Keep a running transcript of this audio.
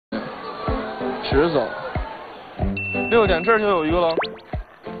迟走。6点这儿就有一个了。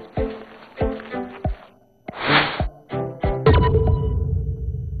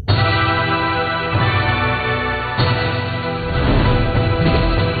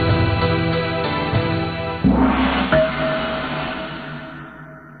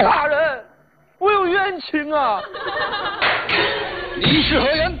大人，我有冤情啊！你是何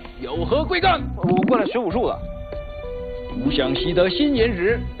人？有何贵干？我过来学武术的。不想习得新颜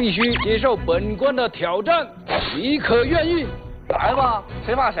值，必须接受本官的挑战。你可愿意？来吧，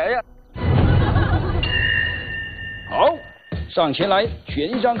谁怕谁呀？好，上前来选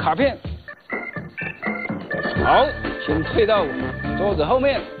一张卡片。好，请退到桌子后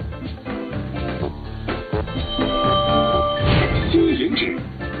面。新颜值。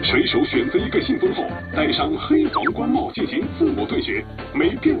水手选择一个信封后，戴上黑黄官帽进行自我对决，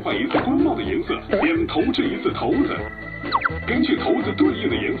每变换一次官帽的颜色，便投掷一次骰子。根据骰子对应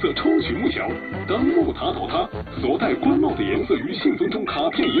的颜色抽取木条，当木打倒它，所戴官帽的颜色与信封中卡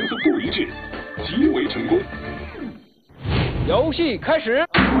片颜色不一致，即为成功。游戏开始。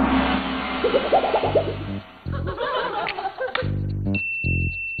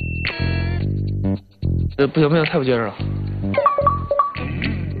不行，太不结实了。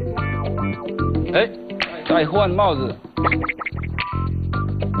哎，再换帽子。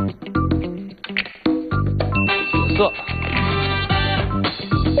紫色。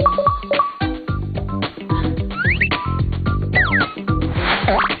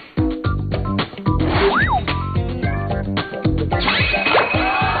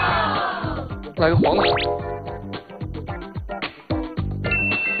来个黄的。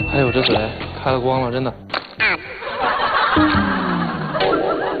哎呦，这嘴开了光了，真的。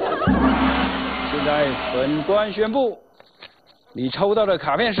现在本官宣布，你抽到的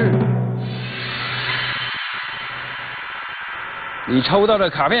卡片是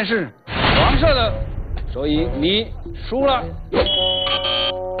黄色的，所以你输了。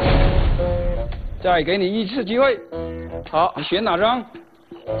再给你一次机会。好，你选哪张？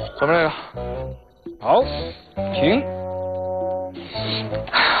左边这个。好，请。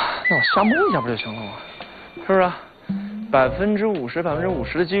那我瞎蒙一下不就行了吗？是不是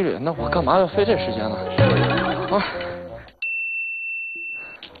？50%的几率，那我干嘛要费这时间呢？啊！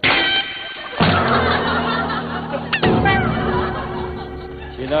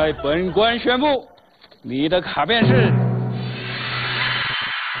现在本官宣布，你的卡片是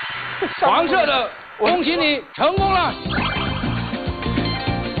黄色的，恭喜你成功了。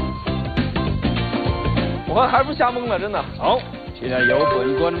我看还不是瞎蒙呢，真的。好，现在由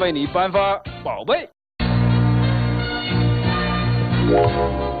本官为你颁发宝贝。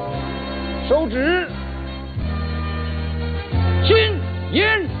手指，新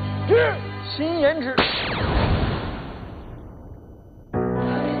颜值，新颜值。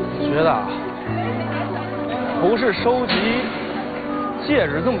觉得啊，不是收集戒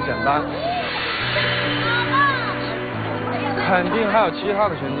指这么简单，肯定还有其他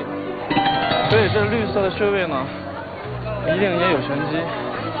的玄机。所以这绿色的穴位呢，一定也有玄机。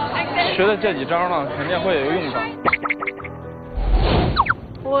学的这几招呢，肯定会有用上。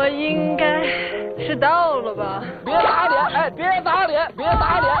我应该是到了吧？别打脸，哎，别打脸，别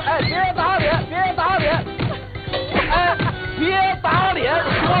打脸，哎，别打脸，别打脸，哎，别打脸！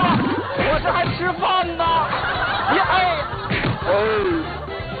说了，我这还吃饭呢。别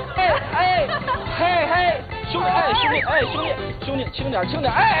嘿，兄弟，兄弟，轻点，轻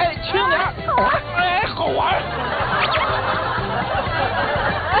点，哎，好玩。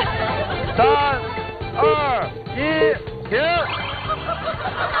3、2、1，停。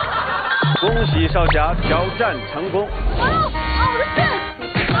恭喜少侠挑战成功。我的肾！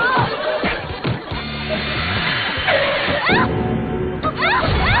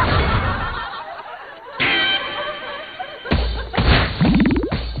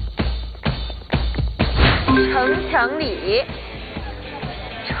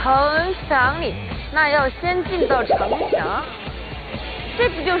城墙里，那要先进到城墙，这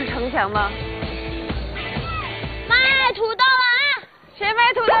不就是城墙吗？卖土豆啊！谁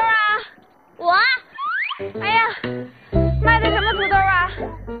卖土豆啊？我。哎呀，卖的什么土豆啊？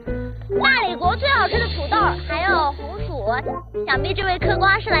大理国最好吃的土豆，还有红薯。想必这位客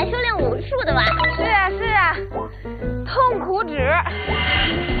官是来修炼武术的吧？是啊，痛苦纸。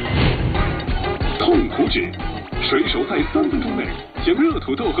痛苦纸，水手在3分钟内将热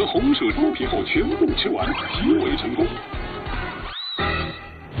土豆和红薯剥皮后全部吃完，即为成功。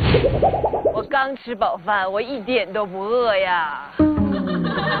我刚吃饱饭，我一点都不饿呀。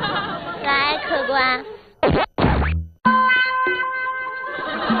来，客官。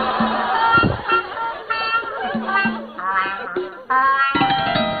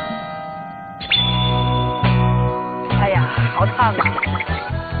胖啊。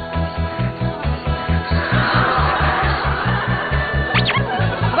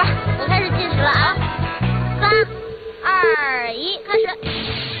好吧，我开始计时了啊！3、2、1，开始。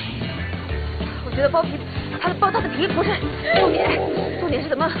我觉得剥皮，它的皮不是重点，重点是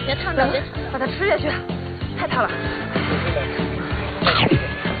怎么别烫着，别把它吃下去，太烫了。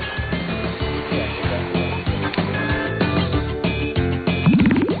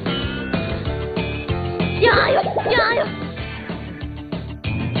加油，加油！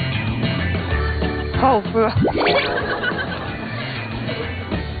好喝。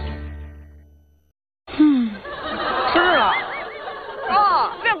吃了。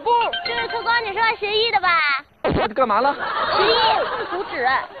啊，练功。这位客官，你是来学艺的吧？我干嘛了？学艺，图纸。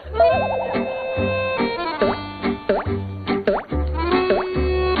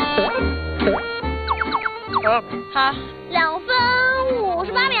好，2分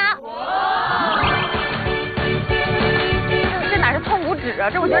58秒。这哪是痛骨指啊？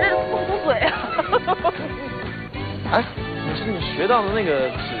这我觉得这是痛骨嘴啊。哎，你学到的那个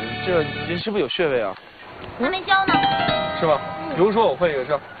指，这你是不是有穴位啊？还没教呢。是吧？比如说我会有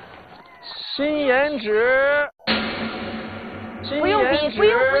这心眼指。不用笔，不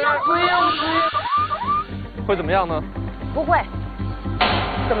用。会怎么样呢？不会。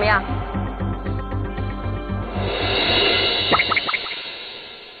怎么样？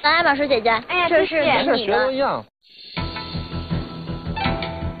来，马叔姐姐，哎呀，这是没事，给你的。学都一样。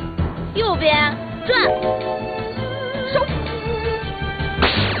右边转，收。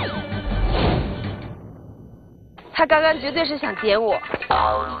他刚刚绝对是想点我。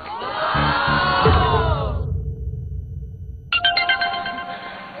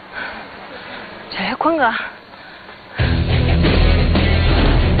陈坤哥。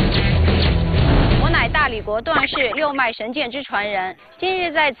我乃大理国段氏六脉神剑之传人，今日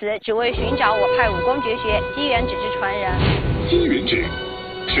在此，只为寻找我派武功绝学机缘指之传人。机缘指，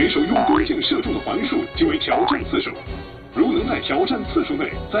水手用弓箭射中的环数即为挑战次数。如能在挑战次数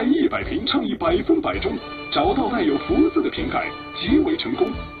内，在100瓶倡议100%中找到带有福字的瓶盖，即为成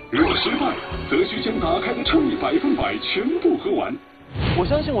功。如果失败，则需将打开的倡议100%全部喝完。我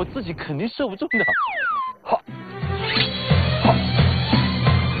相信我自己肯定射不中的。好。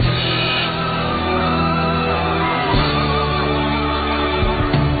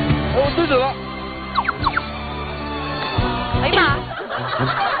我对准了。哎呀妈！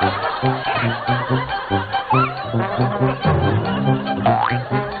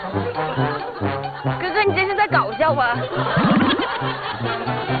哥哥，你这是在搞笑吧？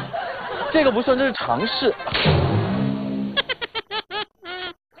这个不算，这是尝试。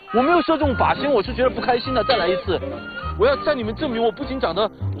我没有射中靶心，我是觉得不开心的。再来一次，我要向你们证明，我不仅长得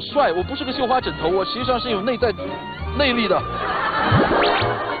帅，我不是个绣花枕头，我实际上是有内力的。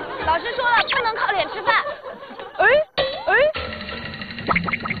老师说了，不能靠脸吃饭。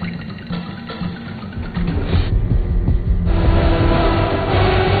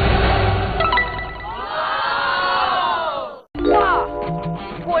哇，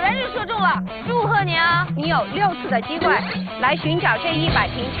果然是射中了，祝贺你啊！你有6次的机会来寻找这100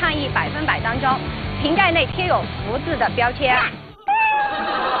瓶倡议100%当中，瓶盖内贴有福字的标签。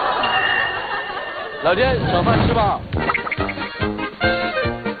老爹，早饭吃吧。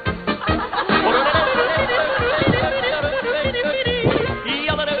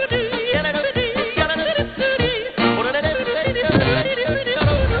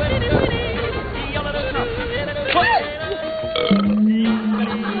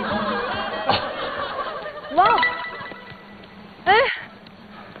哇，哎，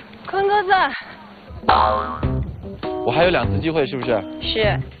坤哥在。我还有2次机会，是不是？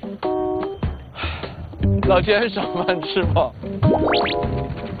是。老天，早饭吃吧。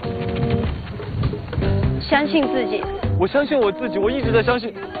相信自己。我相信我自己，我一直在相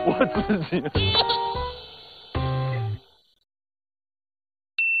信我自己。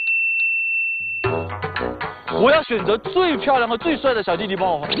我要选择最漂亮和最帅的小弟弟帮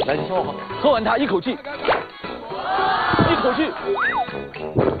我喝。来，你先我喝，喝完它一口气。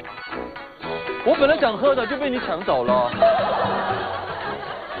我本来想喝的，就被你抢走了。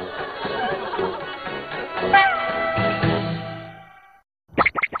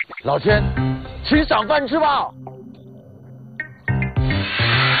老天，请赏饭吃吧。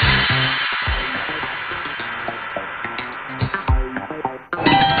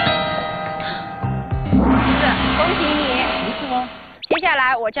恭喜你！不是吗？接下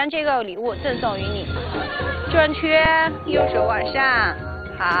来我将这个礼物赠送于你。转圈，右手往上，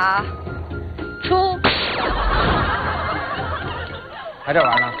好，出。还在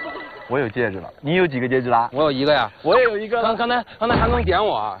玩呢？我有戒指了，你有几个戒指啦？我有一个呀。我也有一个。刚才韩庚点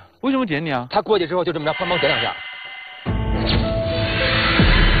我啊。为什么点你啊？他过去之后就这么着，砰砰点2下。